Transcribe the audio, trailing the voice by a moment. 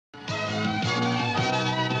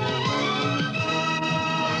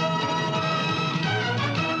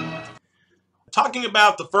talking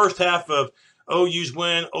about the first half of OU's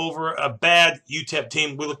win over a bad UTEP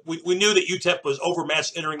team. We knew that UTEP was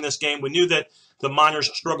overmatched entering this game. We knew that the Miners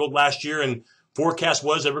struggled last year, and forecast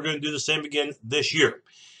was they were going to do the same again this year.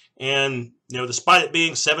 And, despite it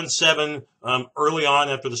being 7-7 early on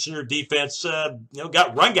after the Sooner defense,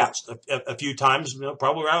 got run-outs a few times,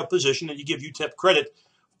 probably out of position, and you give UTEP credit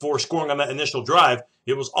for scoring on that initial drive.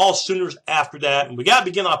 It was all Sooners after that, and we got to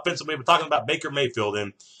begin offensively. We're talking about Baker Mayfield,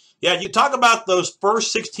 and yeah, you talk about those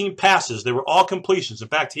first 16 passes. They were all completions. In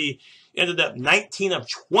fact, he ended up 19 of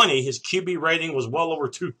 20. His QB rating was well over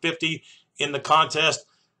 250 in the contest.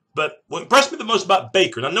 But what impressed me the most about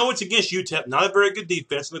Baker, and I know it's against UTEP, not a very good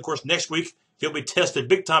defense, and of course next week he'll be tested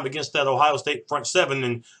big time against that Ohio State front seven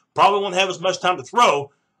and probably won't have as much time to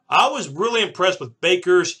throw. I was really impressed with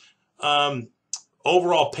Baker's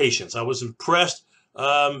overall patience. I was impressed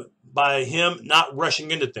by him not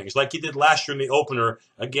rushing into things like he did last year in the opener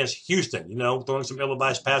against Houston, throwing some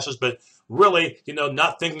ill-advised passes, but really,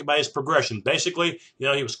 not thinking about his progression. Basically,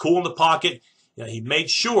 he was cool in the pocket. He made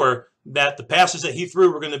sure that the passes that he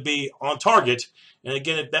threw were going to be on target. And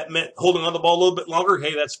again, if that meant holding on the ball a little bit longer,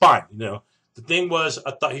 hey, that's fine. The thing was,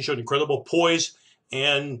 I thought he showed incredible poise,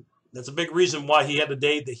 and that's a big reason why he had the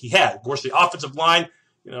day that he had. Of course, the offensive line,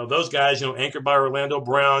 those guys, anchored by Orlando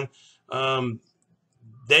Brown,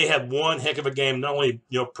 they had one heck of a game, not only,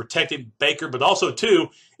 protecting Baker, but also, too,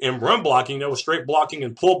 in run blocking, with straight blocking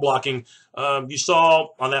and pull blocking. You saw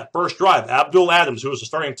on that first drive, Abdul Adams, who was the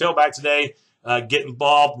starting tailback today, get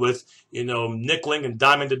involved with, nickeling and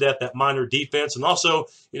diming to death that Miner defense, and also,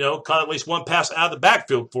 caught at least one pass out of the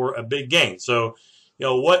backfield for a big gain. So,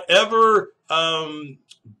 whatever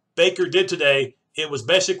Baker did today, it was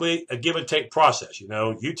basically a give and take process.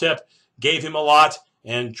 UTEP gave him a lot,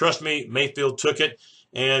 and trust me, Mayfield took it.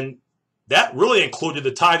 And that really included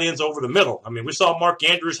the tight ends over the middle. I mean, we saw Mark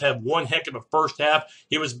Andrews have one heck of a first half.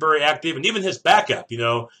 He was very active, and even his backup,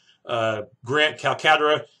 Grant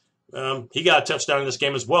Calcaterra, he got a touchdown in this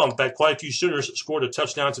game as well. In fact, quite a few Sooners scored a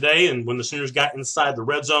touchdown today, and when the Sooners got inside the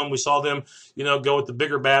red zone, we saw them, go with the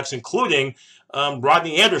bigger backs, including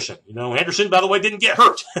Rodney Anderson. Anderson, by the way, didn't get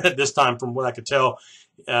hurt this time from what I could tell.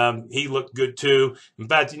 He looked good, too. In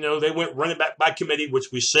fact, they went running back by committee,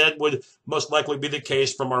 which we said would most likely be the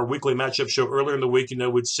case from our weekly matchup show earlier in the week.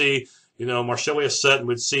 We'd see, Marcellus Sutton,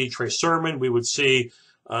 we'd see Trey Sermon, we would see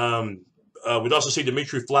we'd also see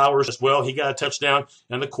Dimitri Flowers as well. He got a touchdown.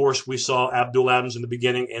 And, of course, we saw Abdul Adams in the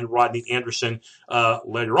beginning and Rodney Anderson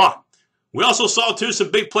later on. We also saw, too,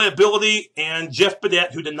 some big playability, and Jeff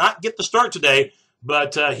Badette, who did not get the start today,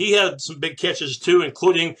 but he had some big catches, too,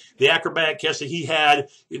 including the acrobatic catch that he had,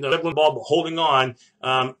 dribbling ball, but holding on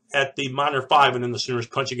at the minor 5, and then the Sooners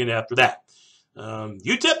punching in after that.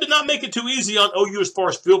 UTEP did not make it too easy on OU as far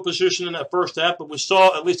as field position in that first half, but we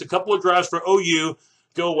saw at least a couple of drives for OU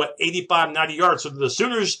go 85, 90 yards. So the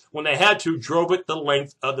Sooners, when they had to, drove it the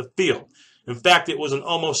length of the field. In fact, it was an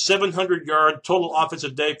almost 700-yard total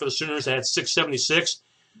offensive day for the Sooners. They had 676.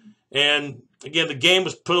 And, again, the game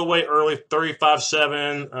was put away early,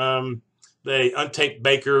 35-7. They untaped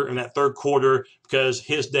Baker in that third quarter because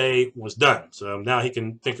his day was done. So now he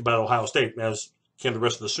can think about Ohio State, as can the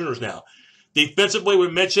rest of the Sooners now. Defensively, we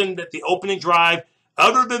mentioned that the opening drive,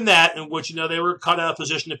 other than that, in which, they were caught out of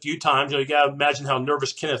position a few times, you got to imagine how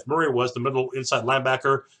nervous Kenneth Murray was, the middle inside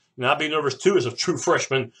linebacker. I'd be nervous, too, as a true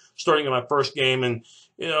freshman starting in my first game. And,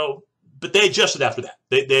 but they adjusted after that.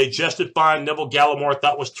 They adjusted fine. Neville Gallimore I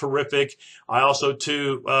thought was terrific. I also,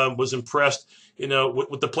 too, was impressed,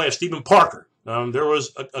 with the play of Stephen Parker. There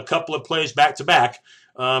was a couple of plays back-to-back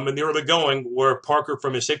in the early going where Parker,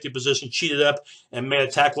 from his safety position, cheated up and made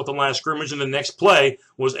a tackle at the line of scrimmage, and the next play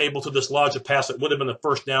was able to dislodge a pass that would have been a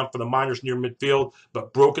first down for the Miners near midfield,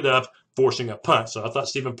 but broke it up, forcing a punt. So I thought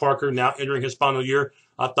Stephen Parker, now entering his final year,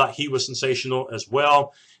 I thought he was sensational as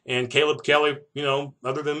well. And Caleb Kelly,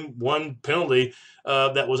 other than one penalty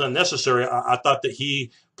that was unnecessary, I thought that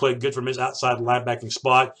he played good from his outside linebacking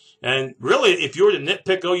spot. And really, if you were to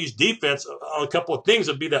nitpick OU's defense on a couple of things,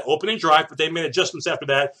 it would be that opening drive, but they made adjustments after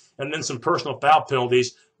that, and then some personal foul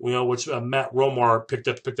penalties, which Matt Romar picked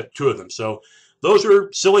up 2 of them. So those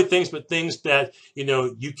are silly things, but things that,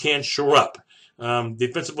 you can shore up.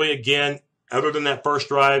 Defensively, again, other than that first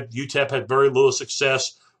drive, UTEP had very little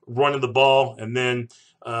success running the ball, and then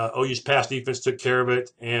OU's pass defense took care of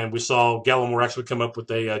it, and we saw Gallimore actually come up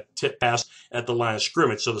with a tip pass at the line of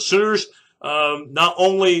scrimmage. So the Sooners not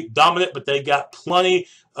only dominant, but they got plenty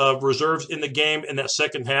of reserves in the game in that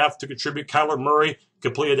second half to contribute. Kyler Murray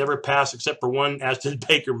completed every pass except for one, as did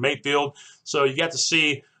Baker Mayfield. So you got to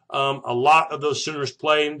see a lot of those Sooners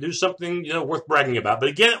play and do something worth bragging about. But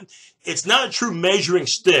again, it's not a true measuring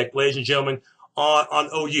stick, ladies and gentlemen, on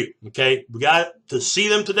OU. Okay, we got to see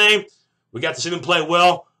them today. We got to see them play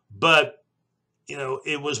well, but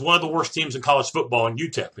it was one of the worst teams in college football in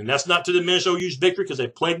UTEP, and that's not to diminish OU's victory because they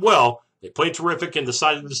played well, they played terrific, and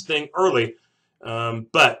decided this thing early.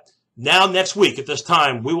 But now next week at this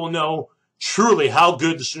time, we will know truly how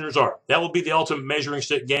good the Sooners are. That will be the ultimate measuring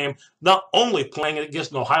stick game. Not only playing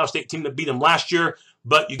against an Ohio State team that beat them last year,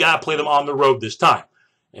 but you got to play them on the road this time.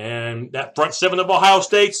 And that front seven of Ohio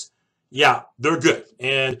State's, yeah, they're good.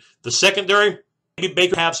 And the secondary, maybe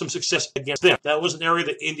Baker have some success against them. That was an area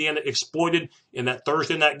that Indiana exploited in that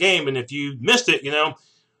Thursday night game. And if you missed it,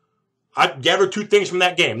 I gathered two things from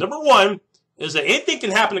that game. Number one is that anything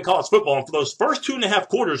can happen in college football. And for those first 2.5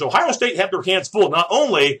 quarters, Ohio State had their hands full, not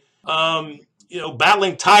only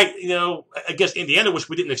battling tight, against Indiana, which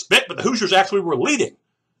we didn't expect, but the Hoosiers actually were leading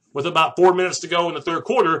with about 4 minutes to go in the third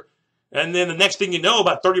quarter. And then the next thing you know,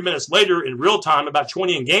 about 30 minutes later in real time, about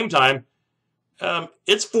 20 in game time,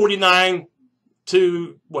 it's 49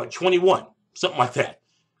 to 21, something like that.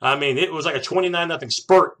 I mean, it was like a 29-0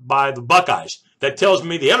 spurt by the Buckeyes. That tells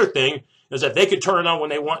me the other thing is that they can turn it on when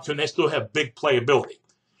they want to, and they still have big playability.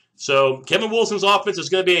 So Kevin Wilson's offense is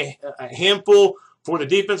going to be a handful for the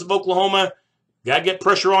defense of Oklahoma. Got to get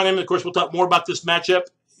pressure on him. Of course, we'll talk more about this matchup,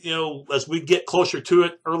 as we get closer to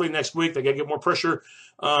it early next week. They got to get more pressure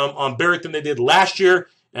on Barrett than they did last year.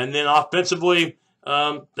 And then offensively,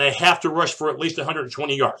 they have to rush for at least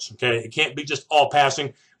 120 yards. Okay, it can't be just all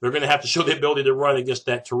passing. They're going to have to show the ability to run against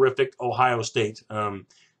that terrific Ohio State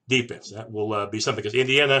defense. That will be something because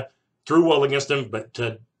Indiana threw well against them, but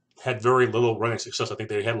had very little running success. I think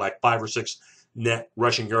they had like 5 or 6 net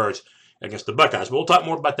rushing yards against the Buckeyes. But we'll talk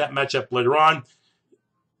more about that matchup later on.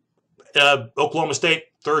 Oklahoma State,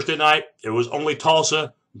 Thursday night. It was only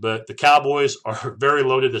Tulsa, but the Cowboys are very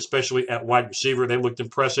loaded, especially at wide receiver. They looked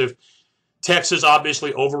impressive. Texas,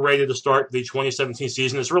 obviously overrated to start the 2017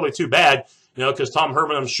 season. It's really too bad, because Tom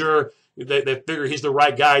Herman, I'm sure they figure he's the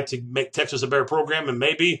right guy to make Texas a better program, and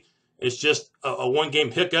maybe it's just a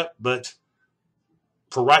one-game hiccup. But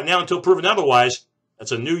for right now, until proven otherwise,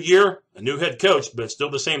 that's a new year, a new head coach, but it's still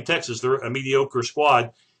the same Texas. They're a mediocre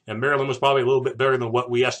squad, and Maryland was probably a little bit better than what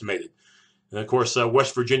we estimated. And, of course,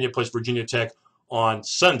 West Virginia plays Virginia Tech on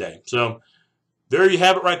Sunday. So there you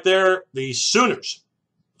have it right there. The Sooners,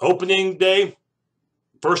 opening day,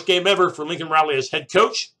 first game ever for Lincoln Riley as head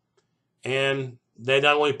coach. And they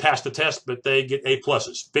not only passed the test, but they get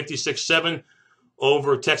A-pluses. 56-7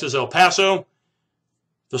 over Texas El Paso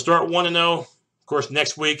to start 1-0. Of course,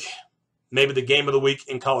 next week, maybe the game of the week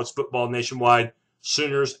in college football nationwide,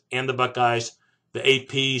 Sooners and the Buckeyes, the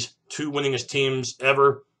APs, 2 winningest teams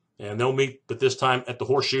ever. And they'll meet, but this time at the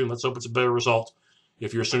Horseshoe. Let's hope it's a better result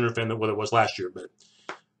if you're a Sooner fan than what it was last year. But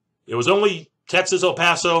it was only Texas El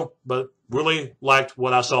Paso, but really liked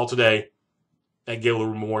what I saw today at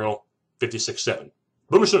Gaylord Memorial, 56-7.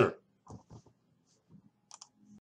 Boomer Sooner.